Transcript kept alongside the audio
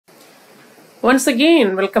Once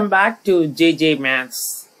again, welcome back to JJ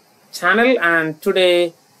Maths channel, and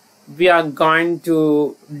today we are going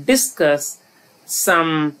to discuss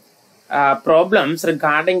some problems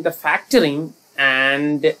regarding the factoring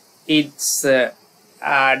and its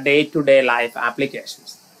day-to-day life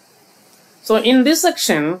applications. So in this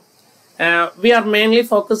section, we are mainly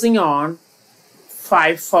focusing on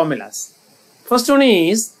 5 formulas. First one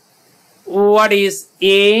is, what is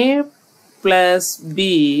A plus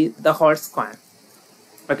B the whole square?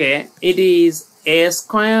 Okay, it is A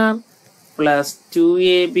square plus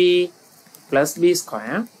 2AB plus B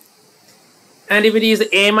square. And if it is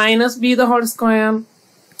A minus B the whole square,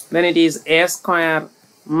 then it is A square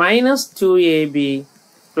minus 2AB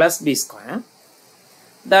plus B square.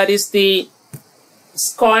 That is the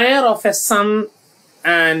square of a sum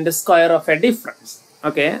and the square of a difference.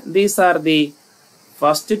 Okay, these are the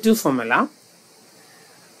first two formula.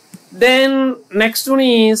 Then next one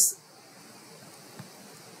is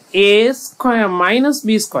A square minus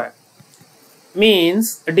B square,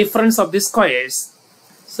 means a difference of the squares.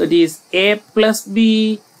 So it is A plus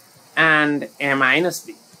B and A minus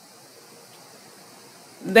B.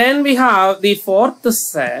 Then we have the fourth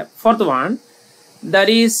one, that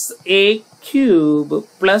is A cube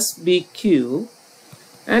plus B cube,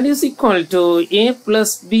 and is equal to A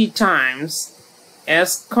plus B times A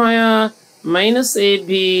square minus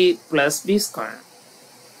AB plus B square.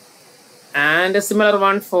 And a similar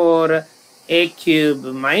one for A cube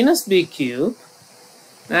minus B cube,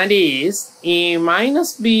 that is A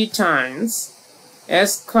minus B times A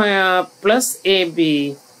square plus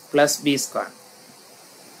AB plus B square.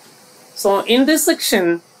 So in this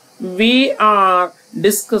section, we are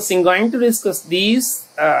going to discuss these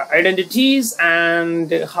identities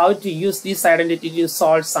and how to use these identities to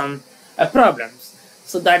solve some problems.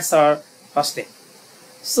 So that's our first thing.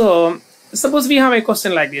 So suppose we have a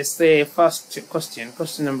question like this. The first question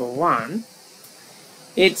number 1.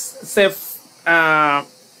 It's say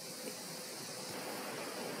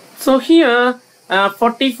so here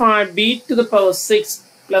 45b to the power 6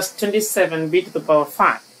 plus 27b to the power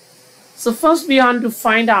 5. So first we want to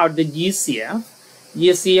find out the GCF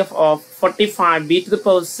of 45b to the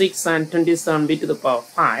power 6 and 27b to the power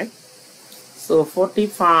 5. So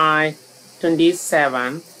 45,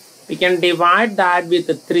 27, we can divide that with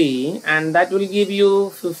 3, and that will give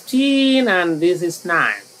you 15, and this is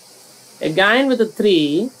 9. Again with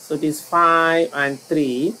 3, so it is 5 and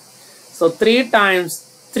 3. So 3 times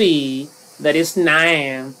 3, that is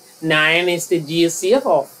 9. 9 is the GCF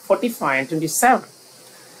of 45 and 27.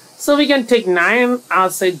 So we can take 9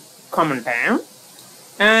 as a common term.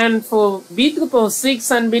 And for b to the power 6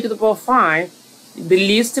 and b to the power 5, the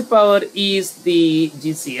least power is the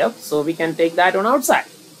GCF. So we can take that one outside.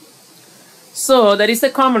 So that is a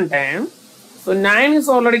common term. So 9 is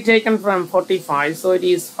already taken from 45. So it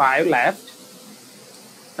is 5 left.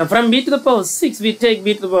 And from b to the power 6, we take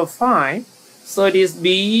b to the power 5. So it is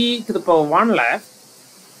b to the power 1 left.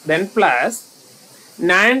 Then plus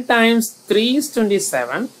 9 times 3 is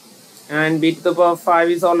 27. And b to the power 5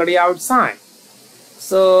 is already outside.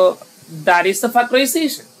 So that is the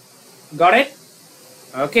factorization. Got it?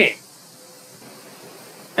 Okay.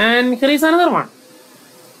 And here is another one.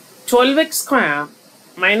 12x square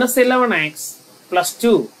minus 11x plus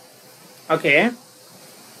 2. Okay.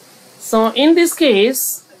 So in this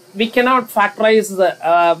case, we cannot factorize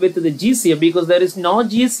with the GCF because there is no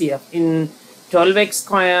GCF in 12x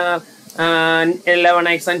square and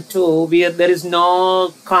 11x and 2, where there is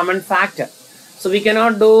no common factor. So we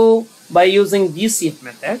cannot do by using GCF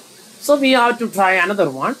method. So we have to try another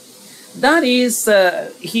one. That is,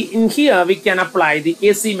 in here we can apply the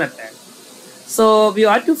AC method. So we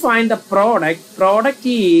have to find the product. Product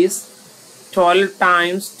is 12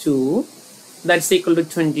 times 2, that's equal to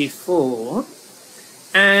 24.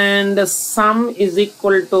 And the sum is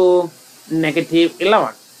equal to negative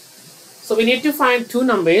 11. So we need to find two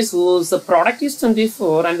numbers whose product is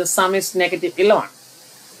 24 and the sum is negative 11.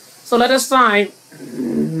 So let us try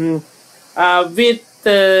with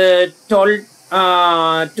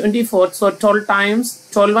 24. So 12 times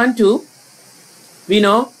 12 and 2. We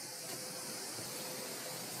know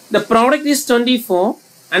the product is 24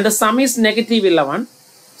 and the sum is negative 11.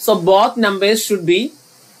 So both numbers should be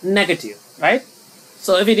negative, right?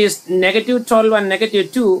 So if it is negative 12 and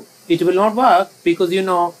negative 2, it will not work because you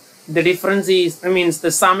know the difference is,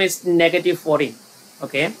 the sum is negative 14.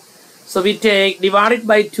 Okay. So we divide it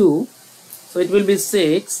by 2. So it will be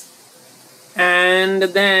 6. And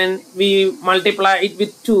then we multiply it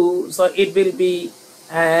with 2. So it will be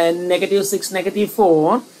negative 6, negative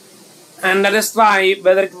 4. And let us try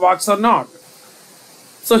whether it works or not.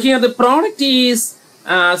 So here the product is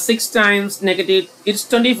 6 times negative, it's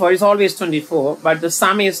 24, it's always 24, but the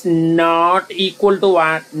sum is not equal to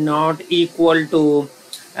what? Not equal to,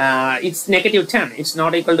 it's negative 10, it's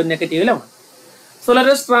not equal to negative 11. So let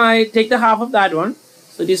us try, take the half of that one,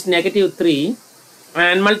 so it is negative 3,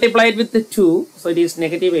 and multiply it with the 2, so it is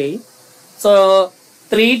negative 8. So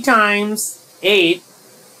 3 times 8,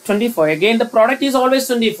 24, again the product is always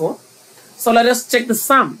 24. So let us check the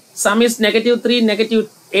sum. Sum is negative 3, negative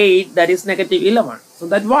 8, that is negative 11. So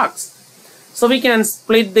that works. So we can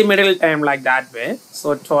split the middle term like that way.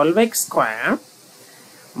 So 12x square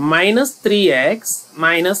minus 3x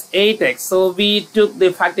minus 8x. So we took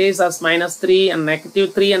the factors as minus 3 and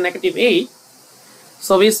negative 8.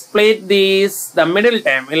 So we split this, the middle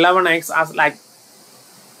term, 11x as like,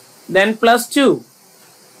 then plus 2.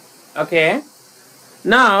 Okay.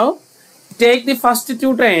 Now take the first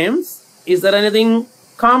two terms. Is there anything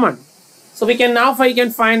common? So we can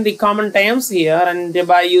find the common terms here, and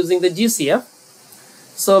by using the GCF.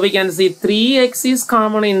 So we can see 3x is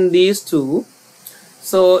common in these two.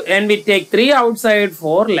 So when we take 3 outside,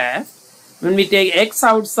 4 left. When we take x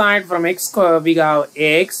outside from x square, we have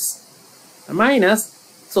x minus.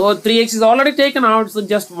 So 3x is already taken out, so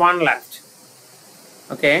just 1 left.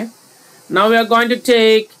 Okay. Now we are going to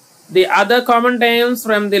take the other common terms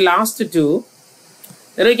from the last two.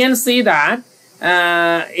 There we can see that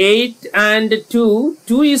 8 and 2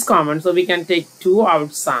 is common, so we can take 2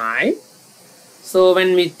 outside. So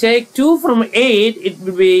when we take 2 from 8, it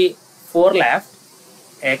will be 4 left,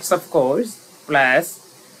 x of course, plus.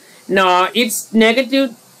 Now it's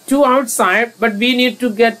negative 2 outside, but we need to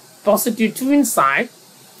get positive 2 inside.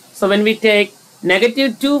 So when we take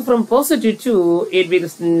negative 2 from positive 2, it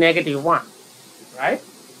becomes negative 1, right?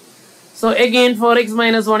 So again 4x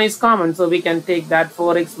minus 1 is common, so we can take that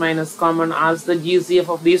 4x minus common as the GCF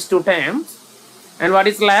of these two terms. And what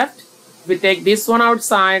is left? If we take this one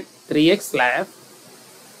outside, 3x left.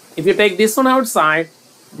 If you take this one outside,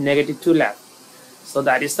 negative 2 left. So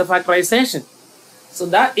that is the factorization. So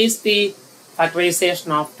that is the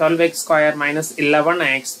factorization of 12x square minus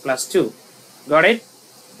 11x plus 2. Got it?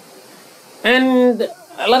 And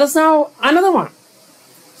let us now another one.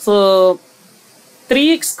 So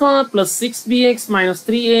 3x square plus 6bx minus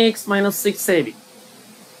 3ax minus 6ab.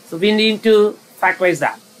 So we need to factorize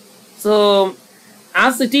that. So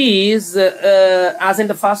as it is, as in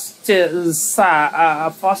the first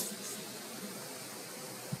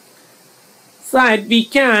side, we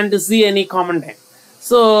can't see any common term.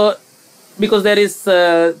 So because there is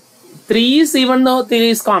 3 is, even though 3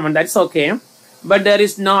 is common, that's okay. But there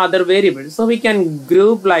is no other variable. So we can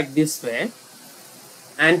group like this way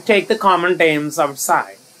and take the common terms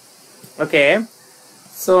outside. Okay.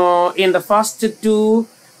 So in the first two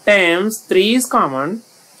terms, 3 is common.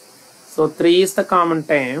 So 3 is the common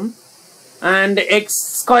term. And x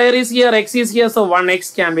square is here, x is here, so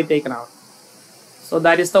 1x can be taken out. So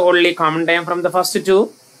that is the only common term from the first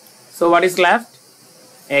two. So what is left?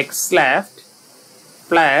 X left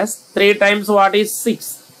plus 3 times what is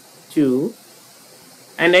 6? 2.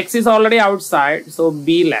 And x is already outside, so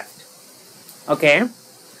b left. Okay.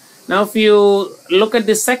 Now if you look at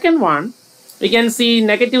the second one, we can see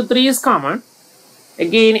negative 3 is common.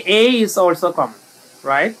 Again a is also common,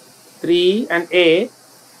 right? 3 and a.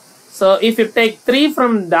 So if you take 3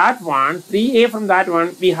 from that one, 3a from that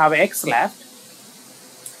one, we have x left.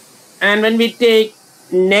 And when we take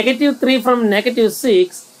negative 3 from negative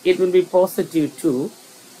 6, it will be positive 2.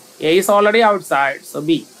 A is already outside, so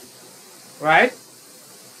b, right?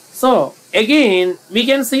 So again, we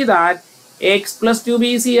can see that x plus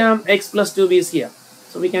 2b is here, x plus 2b is here.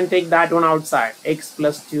 So we can take that one outside. X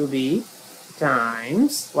plus 2b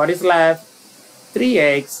times, what is left?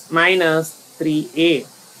 3x minus 3a.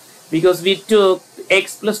 Because we took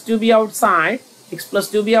x plus 2b outside, x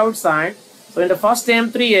plus 2b outside. So in the first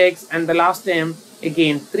term 3x and the last term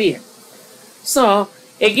again 3x. So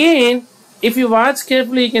again, if you watch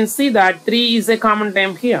carefully, you can see that 3 is a common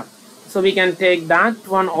term here. So we can take that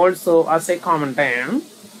one also as a common term.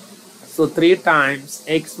 So 3 times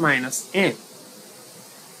x minus n.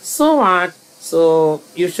 So what? So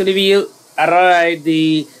usually we write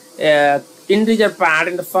the integer part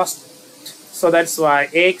in the first. So that's why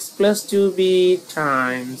x plus 2b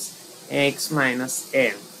times x minus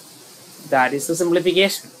n. That is the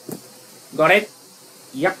simplification. Got it?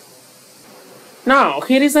 Yep. Now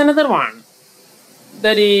here is another one.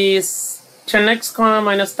 That is 10x square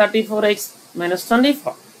minus 34x minus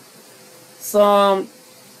 24. So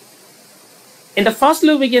in the first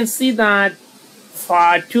loop we can see that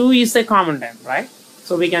for 2 is a common term, right?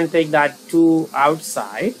 So we can take that 2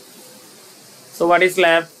 outside. So what is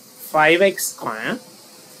left? 5x square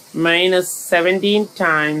minus 17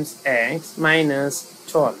 times x minus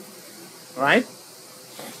 12, right?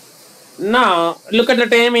 Now look at the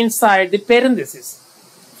term inside the parenthesis,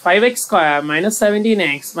 5x square minus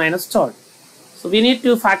 17x minus 12. So we need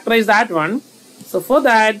to factorize that one. So for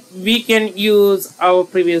that we can use our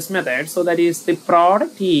previous method. So that is, the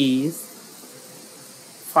product is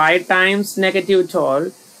 5 times negative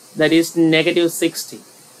 12, that is negative 60,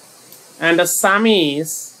 and the sum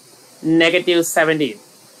is negative 17.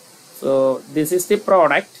 So this is the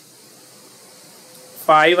product,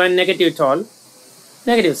 5 and negative 12,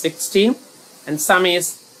 negative 16, and sum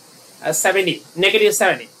is 70, negative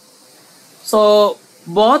 70. So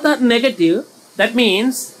both are negative. That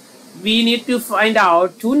means we need to find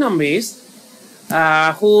out two numbers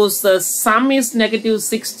whose sum is negative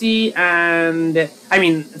 60 and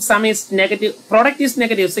sum is negative, product is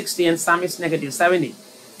negative 60 and sum is negative 70.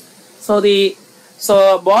 So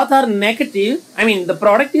both are negative. The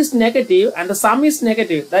product is negative and the sum is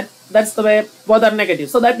negative. That's the way both are negative.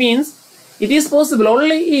 So that means it is possible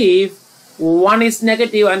only if one is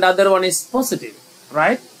negative and the other one is positive,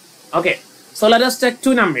 right? Okay, so let us check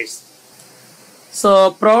two numbers.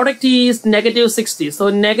 So product is negative 60. So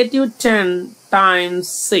negative 10 times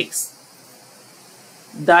 6.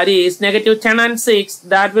 That is negative 10 and 6.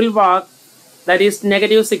 That will work. That is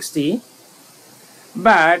negative 60.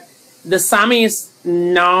 But the sum is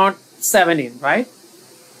not 17, right?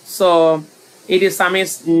 So sum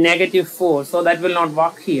is negative 4. So that will not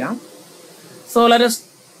work here. So let us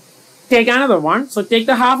take another one. So take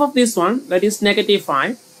the half of this one. That is negative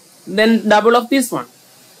 5. Then double of this one.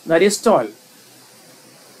 That is 12.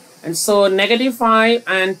 And so negative 5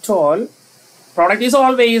 and 12, product is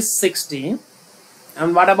always 60.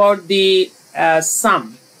 And what about the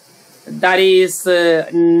sum? That is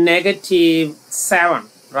negative 7,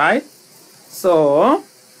 right? So,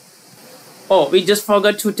 we just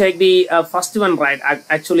forgot to take the first one, right?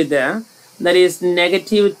 Actually there, that is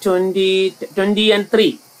negative 20 and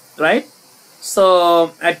 3, right?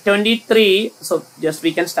 So at 23, so just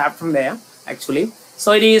we can start from there actually.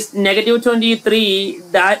 So it is negative 23,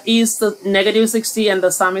 that is negative 60, and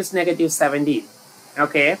the sum is negative 17.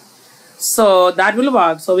 Okay, so that will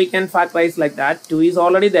work. So we can factorize like that. 2 is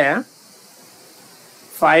already there.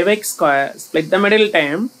 5x square, split the middle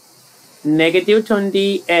term, negative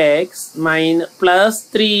 20x plus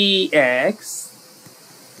 3x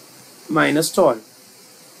minus 12.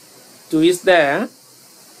 2 is there.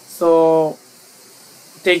 So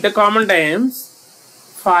take the common terms.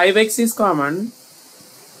 5x is common,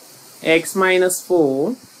 x minus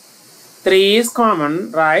 4, 3 is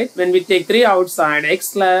common, right? When we take 3 outside,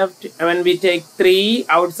 x left. When we take 3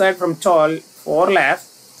 outside from 12, 4 left.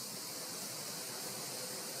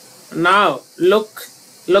 Now look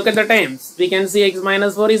at the terms. We can see x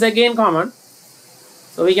minus 4 is again common.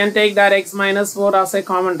 So we can take that x minus 4 as a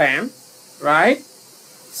common term, right?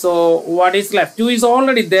 So what is left? 2 is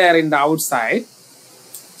already there in the outside.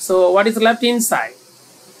 So what is left inside?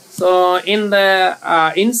 So in the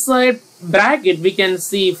inside bracket, we can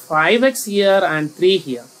see 5x here and 3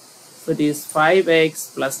 here. So it is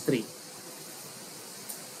 5x plus 3.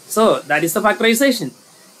 So that is the factorization.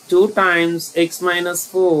 2 times x minus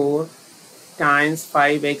 4 times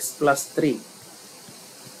 5x plus 3.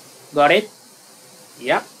 Got it?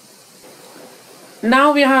 Yep.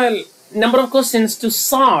 Now we have a number of questions to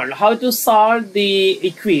solve. How to solve the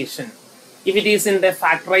equation? If it is in the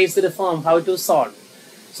factorized form, how to solve?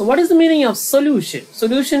 So what is the meaning of solution?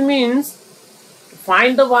 Solution means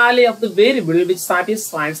find the value of the variable which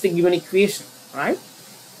satisfies the given equation, right?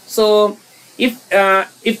 So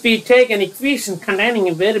if we take an equation containing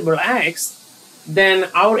a variable x, then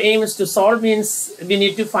our aim is to solve, means we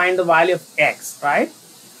need to find the value of x, right?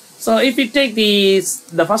 So if we take the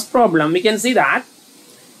first problem, we can see that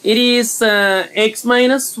it is x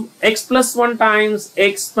plus 1 times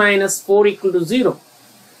x minus 4 equal to 0.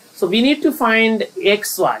 So we need to find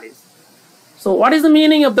x values. So what is the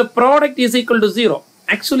meaning of the product is equal to 0?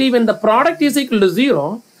 Actually, when the product is equal to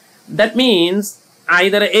 0, that means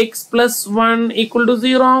either x plus 1 equal to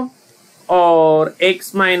 0 or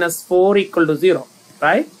x minus 4 equal to 0,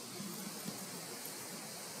 right?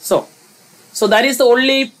 So that is the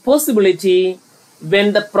only possibility.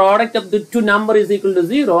 When the product of the two numbers is equal to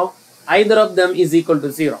 0, either of them is equal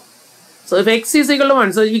to 0. So if x is equal to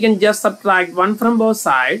 1, so we can just subtract 1 from both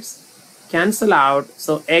sides, cancel out,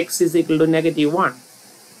 so x is equal to negative 1.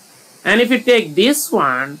 And if you take this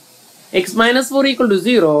one, x minus 4 equal to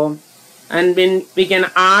 0, and when we can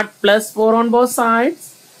add plus 4 on both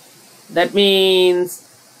sides, that means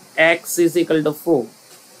x is equal to 4.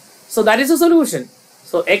 So that is a solution.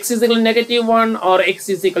 So x is equal to negative 1 or x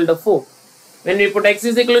is equal to 4. When we put x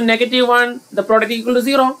is equal to negative 1, the product is equal to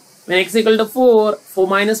 0. When x is equal to 4, 4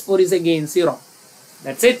 minus 4 is again 0.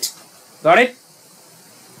 That's it. Got it?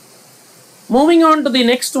 Moving on to the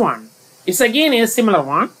next one. It's again a similar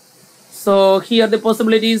one. So here the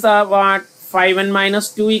possibilities are what? 5n minus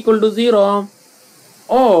 2 equal to 0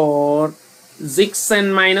 or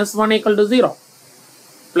 6n minus 1 equal to 0.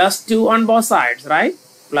 Plus 2 on both sides, right?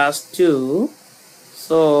 Plus 2.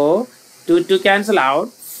 So 2 cancel out.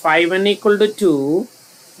 5n equal to 2.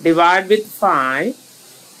 Divide with 5.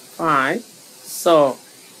 So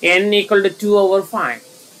n equal to 2 over 5.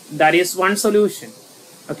 That is one solution.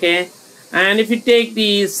 Okay. And if you take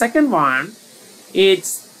the second one,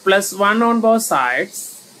 it's plus 1 on both sides.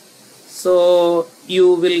 So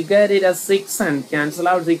you will get it as 6n. Cancel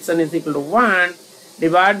out. 6n is equal to 1.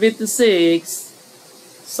 Divide with 6.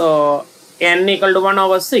 So n equal to 1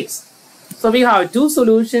 over 6. So we have two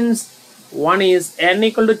solutions. One is n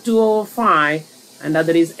equal to 2 over 5 and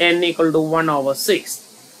other is n equal to 1 over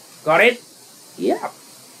 6. Got it? Yeah.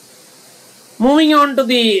 Moving on to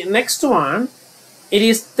the next one. It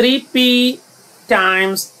is 3p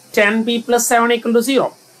times 10p plus 7 equal to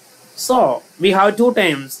 0. So we have two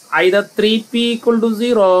terms, either 3p equal to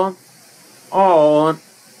 0 or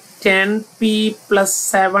 10p plus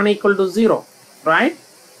 7 equal to 0, right?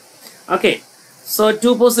 Okay, so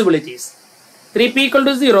two possibilities. 3p equal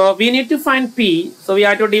to 0, we need to find p, so we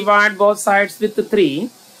have to divide both sides with 3.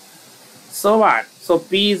 So what? So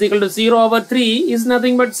p is equal to 0 over 3 is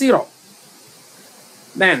nothing but 0.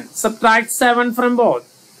 Then subtract 7 from both.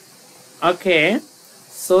 Okay,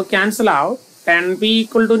 so cancel out. 10p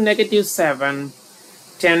equal to negative 7,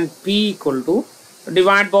 10p equal to,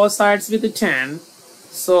 divide both sides with 10.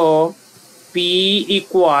 So p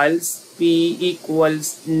equals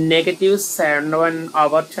negative 7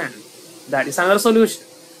 over 10. That is another solution.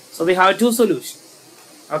 So we have two solutions.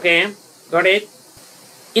 Okay, got it?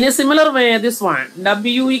 In a similar way, this one,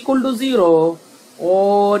 w equal to 0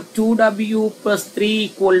 or 2w plus 3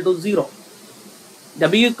 equal to 0.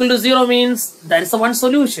 W equal to 0 means there is a one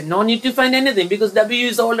solution. No need to find anything because W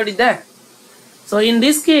is already there. So in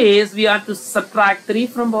this case, we have to subtract 3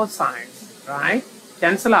 from both sides. Right?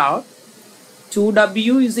 Cancel out.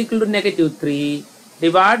 2W is equal to negative 3.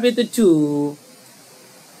 Divide with 2.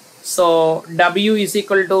 So W is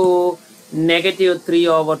equal to negative 3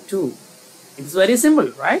 over 2. It's very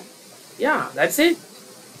simple, right? Yeah, that's it.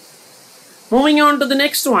 Moving on to the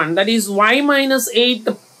next one. That is y minus 8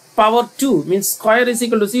 power 2 means square is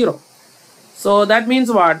equal to 0. So that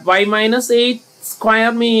means what? Y minus 8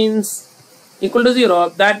 square means equal to 0.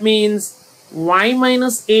 That means y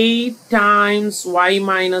minus 8 times y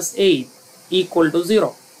minus 8 equal to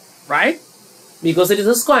 0. Right? Because it is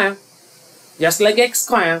a square. Just like x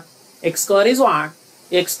square. X square is what?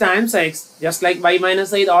 X times x. Just like y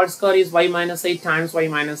minus 8 odd square is y minus 8 times y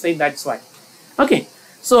minus 8. That's why. Okay.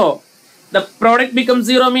 So the product becomes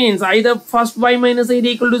 0 means either first y minus 8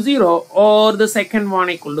 equal to 0 or the second one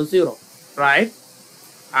equal to 0. Right?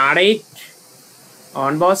 Add 8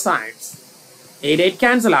 on both sides. 8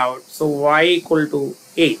 cancel out. So y equal to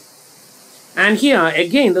 8. And here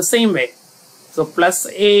again the same way. So plus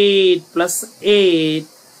 8 plus 8.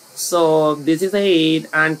 So this is 8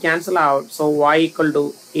 and cancel out. So y equal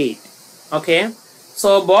to 8. Okay.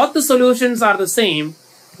 So both the solutions are the same.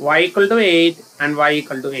 Y equal to 8 and y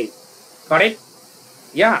equal to 8. Got it?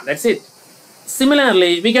 Yeah, that's it.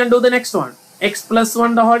 Similarly, we can do the next one. X plus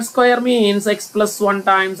 1 the whole square means x plus 1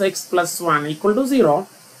 times x plus 1 equal to 0.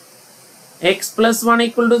 X plus 1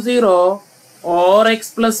 equal to 0 or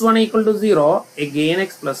x plus 1 equal to 0. Again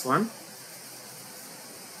x plus 1.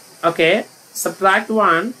 Okay. Subtract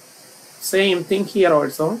 1. Same thing here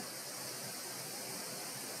also.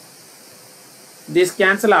 This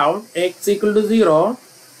cancel out. X equal to 0.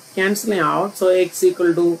 Cancelling out, so x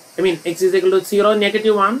equal to, x is equal to 0,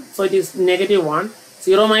 negative 1, so it is negative 1,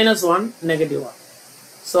 0 minus 1, negative 1.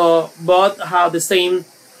 So both have the same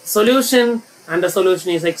solution and the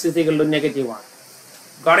solution is x is equal to negative 1.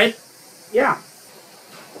 Got it? Yeah.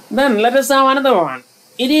 Then let us have another one.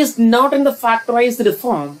 It is not in the factorized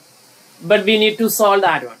form, but we need to solve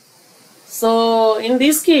that one. So in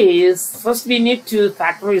this case, first we need to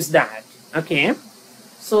factorize that. Okay.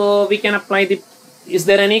 So we can apply the, is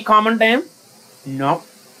there any common term? No.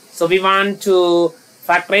 So we want to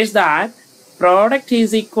factorize that. Product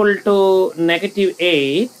is equal to negative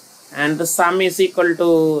 8 and the sum is equal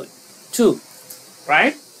to 2.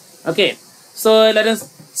 Right? Okay. So let us,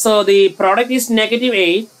 so the product is negative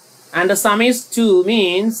 8 and the sum is 2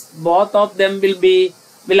 means both of them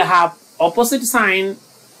will have opposite sign,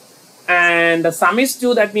 and the sum is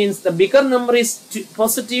 2. That means the bigger number is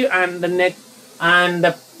positive and the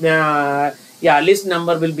yeah, least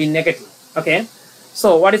number will be negative. Okay,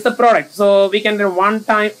 so what is the product? So we can do 1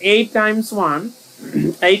 time 8 times 1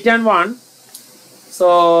 8 and 1,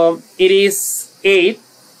 so it is 8,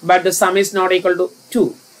 but the sum is not equal to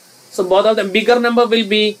 2. So both of them, bigger number will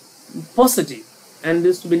be positive and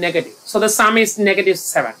this will be negative. So the sum is negative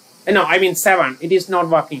 7. No, I mean 7. It is not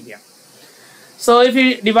working here. So if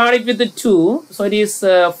you divide it with the 2, so it is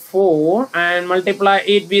 4, and multiply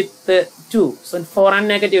it with 2. So 4 and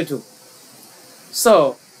negative 2.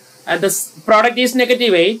 So the product is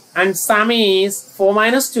negative 8 and sum is 4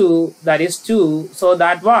 minus 2, that is 2. So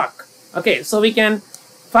that work. Okay, so we can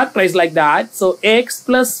factorize like that. So x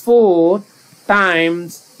plus 4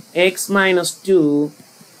 times x minus 2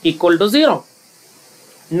 equal to 0.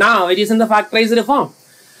 Now it is in the factorized form.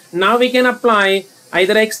 Now we can apply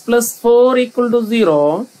either x plus 4 equal to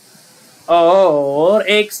 0 or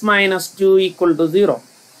x minus 2 equal to 0,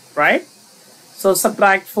 right? So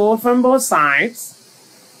subtract 4 from both sides,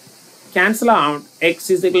 cancel out, x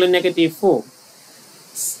is equal to negative 4.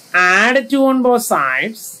 Add 2 on both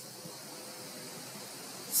sides.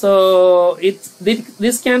 So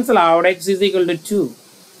this cancel out, x is equal to 2.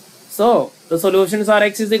 So the solutions are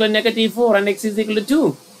x is equal to negative 4 and x is equal to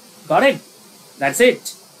 2. Got it? That's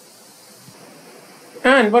it.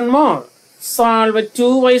 And one more. Solve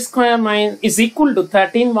 2y square is equal to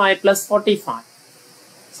 13y plus 45.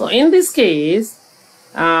 So in this case,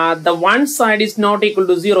 the one side is not equal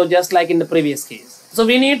to 0, just like in the previous case. So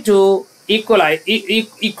we need to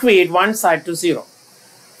equate one side to 0.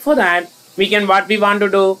 For that, we can, what we want to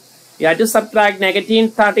do, we have to subtract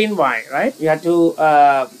negative 13y, right? We have to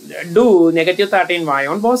do negative 13y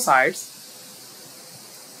on both sides.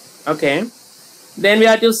 Okay. Then we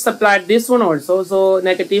have to subtract this one also. So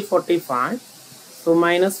negative 45. So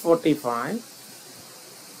minus 45.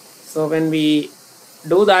 So when we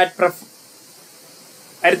do that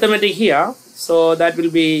arithmetic here, so that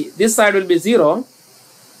will be, this side will be 0.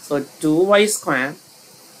 So 2y square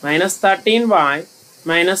minus 13y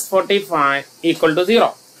minus 45 equal to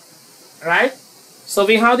 0. Right? So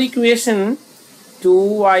we have the equation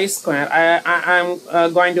 2y square. I'm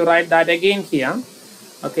going to write that again here.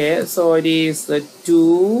 Okay, so it is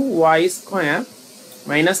 2y square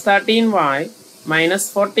minus 13y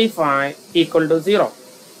minus 45 equal to 0.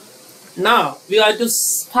 Now we have to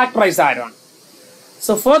factorize that one.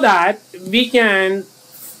 So for that we can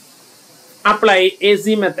apply AZ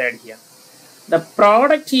method here. The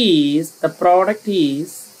product is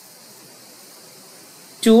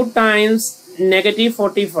 2 times negative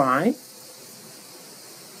 45.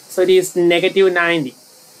 So it is negative 90.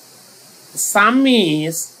 Sum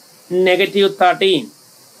is negative 13.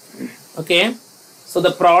 Okay, so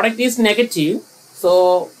the product is negative,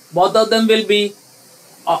 so both of them will be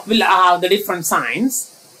will have the different signs,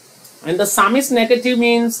 and the sum is negative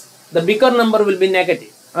means the bigger number will be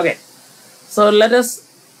negative. Okay, so let us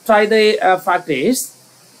try the factors.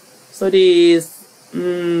 So it is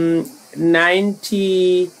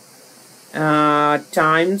 90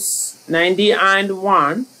 times 90 and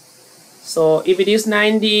 1. So if it is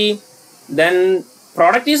 90, then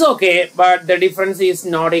product is okay, but the difference is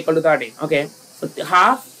not equal to 13. Okay, so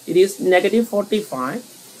half, it is negative 45,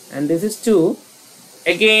 and this is 2.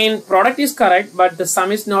 Again, product is correct, but the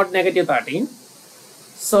sum is not negative 13.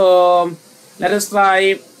 So let us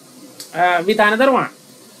try with another one.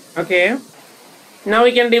 Okay, now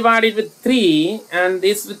we can divide it with 3, and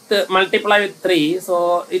this with multiply with 3.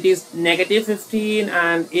 So it is negative 15,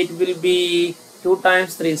 and it will be 2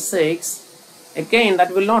 times 3 6. Again,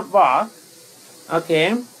 that will not work.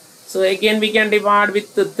 Okay, so again we can divide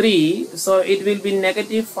with 3, so it will be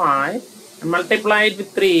negative 5, and multiply it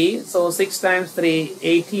with 3, so 6 times 3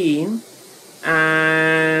 18,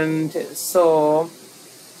 and so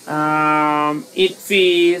it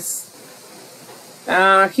is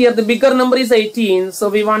here the bigger number is 18, so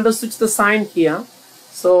we want to switch the sign here.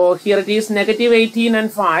 So here it is negative 18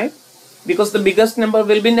 and 5, because the biggest number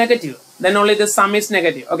will be negative, then only the sum is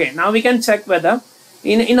negative. Okay, now we can check whether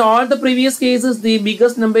in all the previous cases the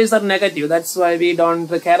biggest numbers are negative, that's why we don't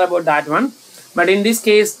care about that one. But in this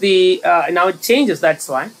case the now it changes, that's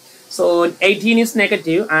why. So 18 is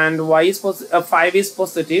negative and y is 5 is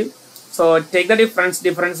positive. So take the difference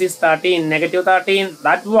is 13, negative 13,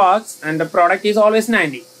 that works, and the product is always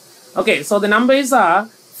 90. Okay, so the numbers are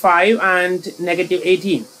 5 and negative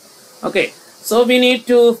 18. Okay, so we need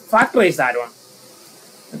to factorize that one.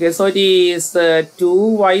 Okay, so it is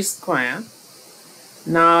 2y square.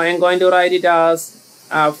 Now I'm going to write it as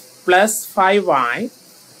plus 5y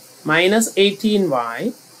minus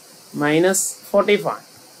 18y minus 45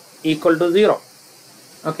 equal to 0.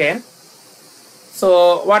 Okay,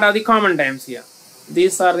 so what are the common terms here?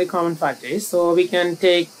 these are the common factors. So we can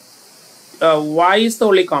take y is the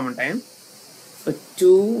only common term. So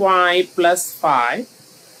 2y plus 5.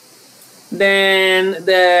 Then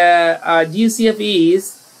the GCF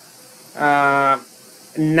is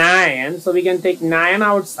 9. So we can take 9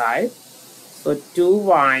 outside. So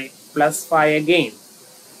 2y plus 5 again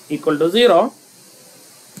equal to 0.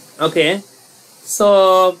 Okay.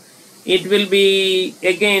 So it will be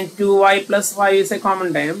again 2y plus 5 is a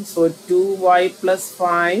common term. So 2y plus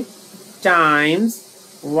 5 times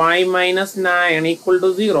y minus 9 equal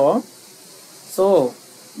to 0. So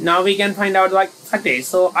now we can find out the factors.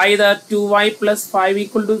 So either 2y plus 5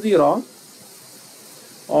 equal to 0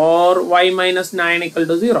 or y minus 9 equal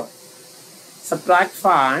to 0. Subtract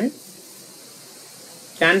 5.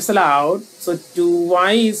 Cancel out. So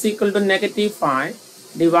 2y is equal to negative 5.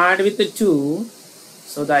 Divide with the 2.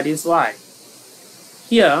 So that is y.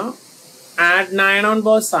 Here add 9 on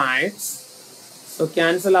both sides. So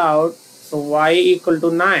cancel out. So y equal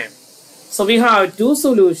to 9. So we have two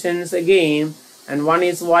solutions again. And one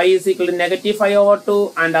is y is equal to negative 5 over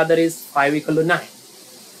 2 and other is 5 equal to 9.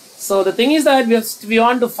 So the thing is that we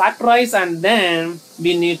want to factorize and then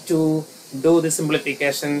we need to do the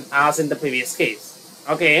simplification as in the previous case.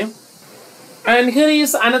 Okay. And here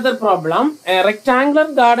is another problem. A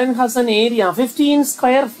rectangular garden has an area 15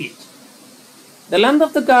 square feet. The length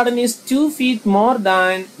of the garden is 2 feet more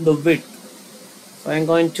than the width. So I am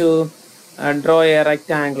going to draw a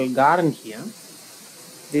rectangle garden here.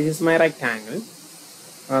 This is my rectangle.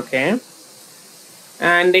 Okay.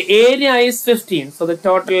 And the area is 15. So the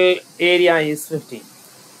total area is 15.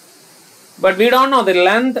 But we don't know the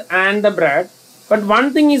length and the breadth. But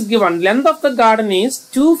one thing is given. Length of the garden is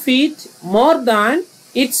 2 feet more than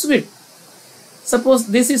its width. Suppose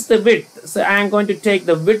this is the width. So I am going to take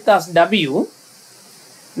the width as W.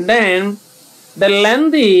 Then the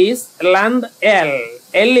length is length L.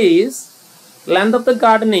 L is length of the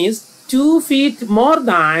garden is 2 feet more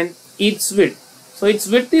than its width. So its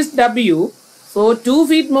width is W. So 2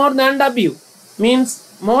 feet more than W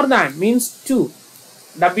means more than means 2.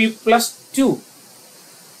 W plus 2.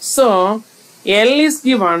 So L is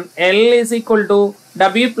given. L is equal to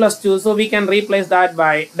W plus 2. So we can replace that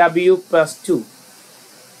by W plus 2.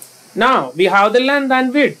 Now we have the length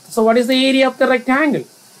and width. So what is the area of the rectangle?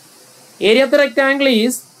 Area of the rectangle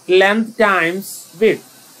is length times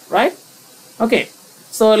width. Right? Okay.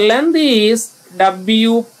 So length is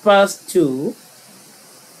W plus 2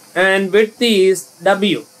 and width is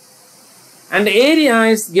W. And the area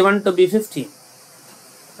is given to be 15.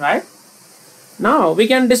 Right? Now we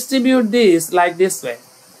can distribute this like this way.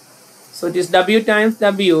 So it is W times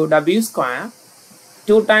W, W square.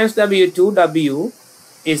 2 times W, 2W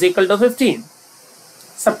is equal to 15.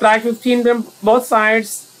 Subtract 15 from both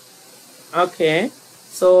sides. Okay.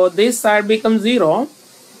 So this side becomes 0.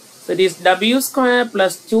 So it is W square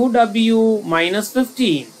plus 2W minus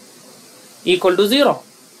 15 equal to 0.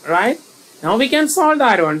 Right? Now we can solve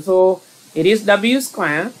that one. So it is W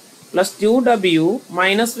square plus 2W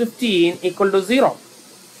minus 15 equal to 0.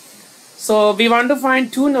 So we want to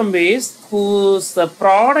find two numbers whose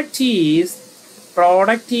product is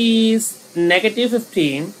negative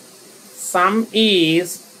 15, sum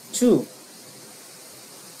is 2.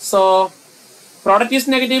 So product is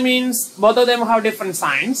negative means both of them have different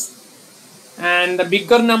signs, and the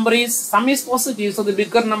bigger number is sum is positive, so the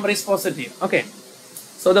bigger number is positive. Okay.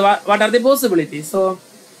 So what are the possibilities? So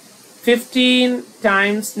 15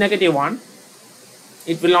 times negative 1,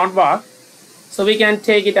 it will not work. So we can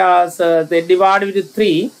take it as they divide with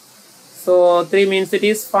 3. So 3 means it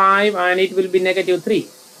is 5 and it will be negative 3.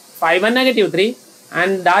 5 and negative 3,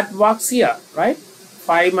 and that works here, right?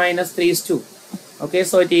 5 minus 3 is 2. Okay,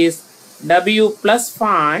 so it is W plus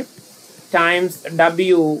 5 times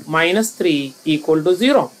W minus 3 equal to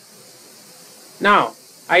 0. Now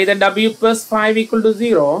either W plus 5 equal to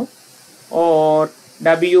 0 or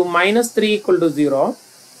W minus 3 equal to 0.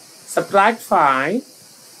 Subtract 5.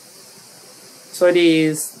 So it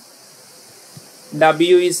is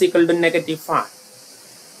W is equal to negative 5.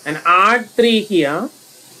 And add 3 here.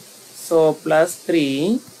 So plus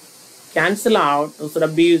 3. Cancel out. So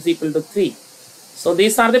W is equal to 3. So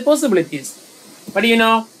these are the possibilities. But you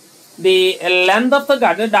know, the length of the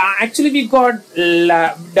garden, actually we got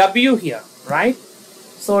W here, right?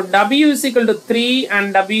 So W is equal to 3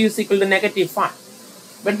 and W is equal to negative 5.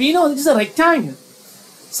 But we know this is a rectangle.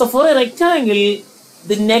 So for a rectangle,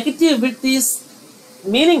 the negative width is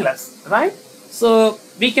meaningless, right? So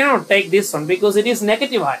we cannot take this one because it is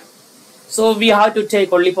negative height. So we have to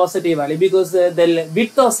take only positive value because the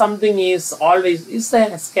width of something is always, it's a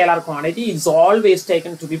scalar quantity. It's always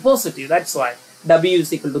taken to be positive. That's why W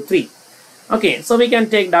is equal to 3. Okay, so we can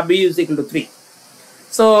take W is equal to 3.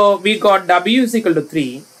 So we got W is equal to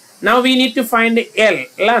 3. Now we need to find L,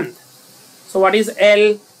 length. So what is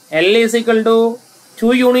L? L is equal to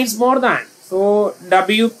 2 units more than. So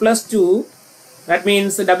W plus 2, that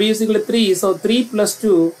means W is equal to 3. So 3 plus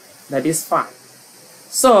 2, that is 5.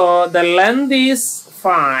 So the length is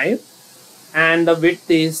 5 and the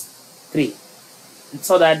width is 3.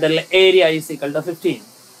 So that the area is equal to 15.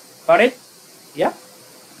 Got it? Yeah.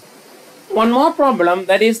 One more problem,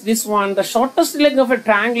 that is this one. The shortest leg of a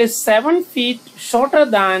triangle is 7 feet shorter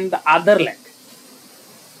than the other leg.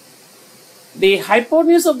 The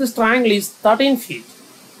hypotenuse of this triangle is 13 feet.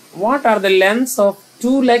 What are the lengths of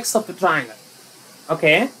 2 legs of the triangle?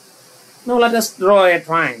 Okay. Now let us draw a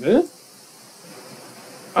triangle.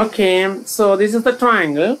 Okay, so this is the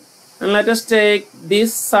triangle. And let us take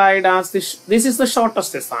this side as this is the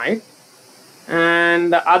shortest side.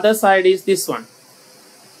 And the other side is this one.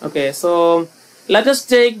 Okay, so let us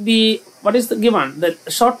take the, what is the given? The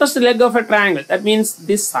shortest leg of a triangle, that means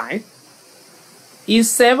this side, is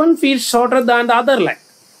 7 feet shorter than the other leg.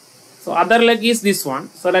 So other leg is this one.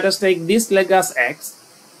 So let us take this leg as x.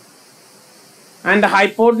 And the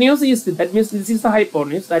hypotenuse is, that means this is the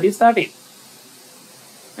hypotenuse, that is 13.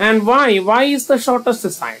 And y is the shortest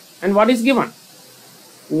side. And what is given?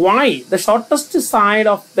 Y, the shortest side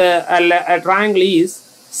of the triangle is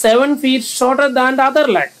 7 feet shorter than the other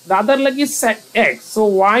leg. The other leg is x. So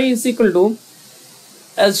y is equal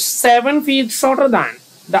to 7 feet shorter than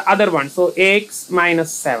the other one. So x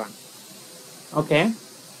minus 7. Okay.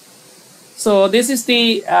 So this is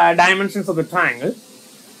the dimensions of the triangle.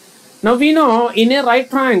 Now we know in a right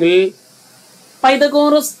triangle,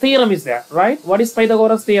 Pythagoras theorem is there, right? What is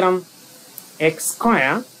Pythagoras theorem? X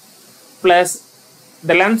square plus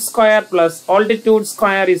the length square plus altitude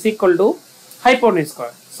square is equal to hypotenuse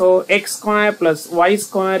square. So x square plus y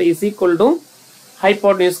square is equal to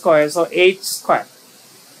hypotenuse square. So h square.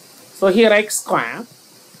 So here x square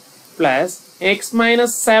plus x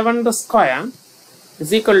minus 7 the square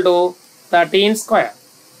is equal to 13 square.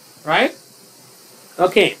 Right?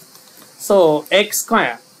 Okay. So x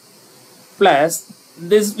square plus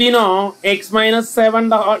this we know x minus 7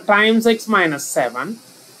 times x minus 7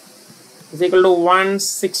 is equal to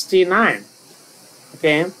 169.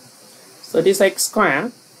 Okay. So it is x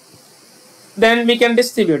square. Then we can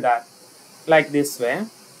distribute that like this way.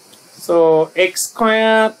 So x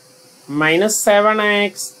square minus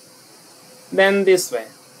 7x, then this way.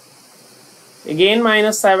 Again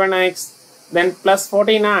minus 7x, then plus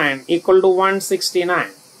 49 equal to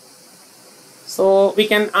 169. So we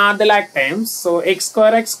can add the like terms. So x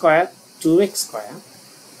square, 2x square.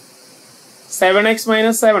 7x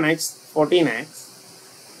minus 7x,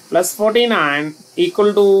 14x. Plus 49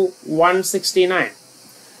 equal to 169.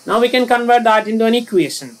 Now we can convert that into an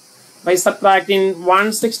equation by subtracting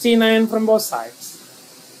 169 from both sides.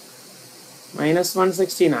 Minus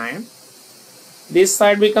 169. This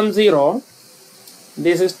side becomes 0.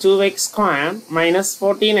 This is 2x square minus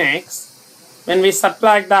 14x. When we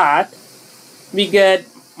subtract that, we get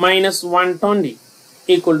minus 120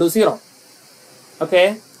 equal to 0.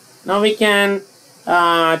 Okay. Now we can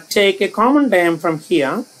take a common term from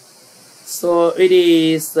here. So it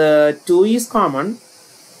is 2 is common.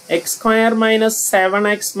 X square minus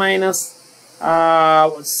 7x minus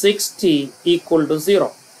 60 equal to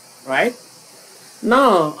 0. Right.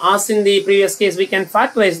 Now, as in the previous case, we can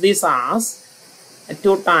factorize this as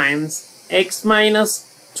 2 times x minus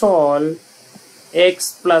 12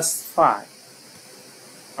 x plus 5.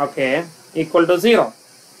 Okay, equal to 0.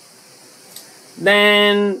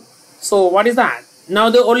 Then, so what is that? Now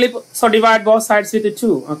the only, so divide both sides with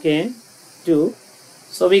 2. Okay, 2.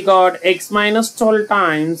 So we got x minus 12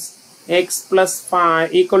 times x plus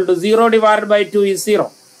 5 equal to 0 divided by 2 is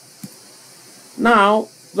 0. Now,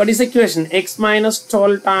 what is the equation? X minus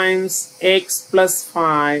 12 times x plus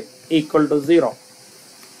 5 equal to 0.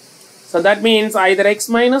 So that means either x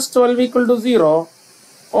minus 12 equal to 0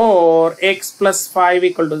 or x plus 5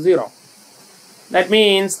 equal to 0. That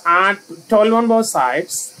means add 12 on both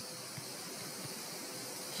sides.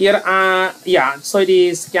 Here, yeah, so it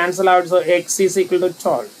is cancel out. So x is equal to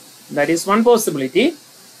 12. That is one possibility.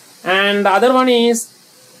 And the other one is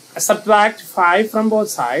subtract 5 from both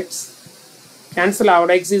sides. Cancel out,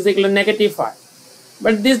 x is equal to negative 5.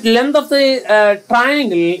 But this length of the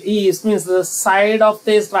triangle is, means the side of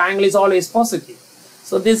this triangle is always positive.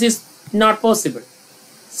 So this is not possible.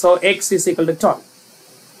 So x is equal to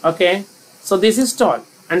 12. Okay. So this is 12.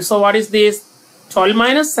 And so what is this? 12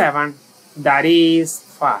 minus 7, that is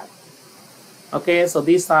 5. Okay. So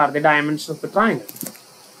these are the dimensions of the triangle.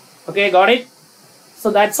 Okay, got it?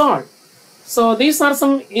 So that's all. So these are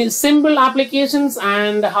some simple applications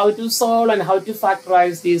and how to solve and how to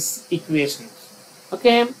factorize these equations.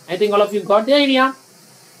 Okay, I think all of you got the idea.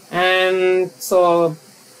 And so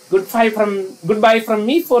goodbye from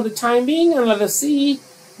me for the time being, and let us see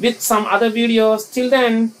with some other videos. Till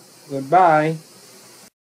then, goodbye.